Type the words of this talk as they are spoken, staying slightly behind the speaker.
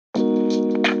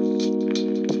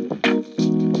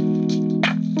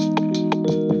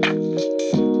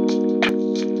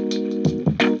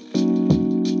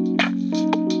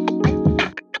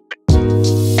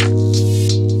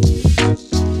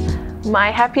My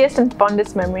happiest and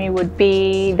fondest memory would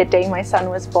be the day my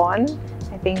son was born.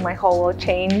 I think my whole world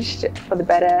changed for the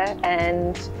better,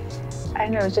 and I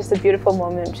don't know, it was just a beautiful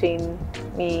moment between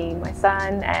me, my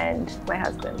son, and my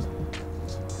husband.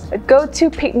 A go-to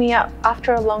pick-me-up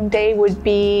after a long day would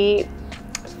be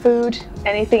food,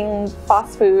 anything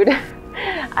fast food.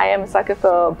 I am a sucker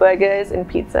for burgers and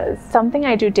pizzas. Something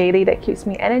I do daily that keeps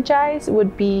me energized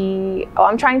would be,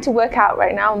 I'm trying to work out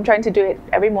right now. I'm trying to do it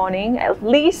every morning, at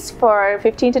least for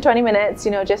 15 to 20 minutes,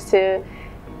 you know, just to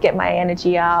get my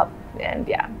energy up. And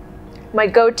yeah, my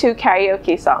go-to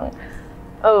karaoke song,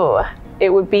 it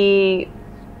would be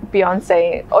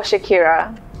Beyonce or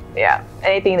Shakira. Yeah,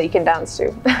 anything that you can dance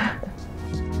to.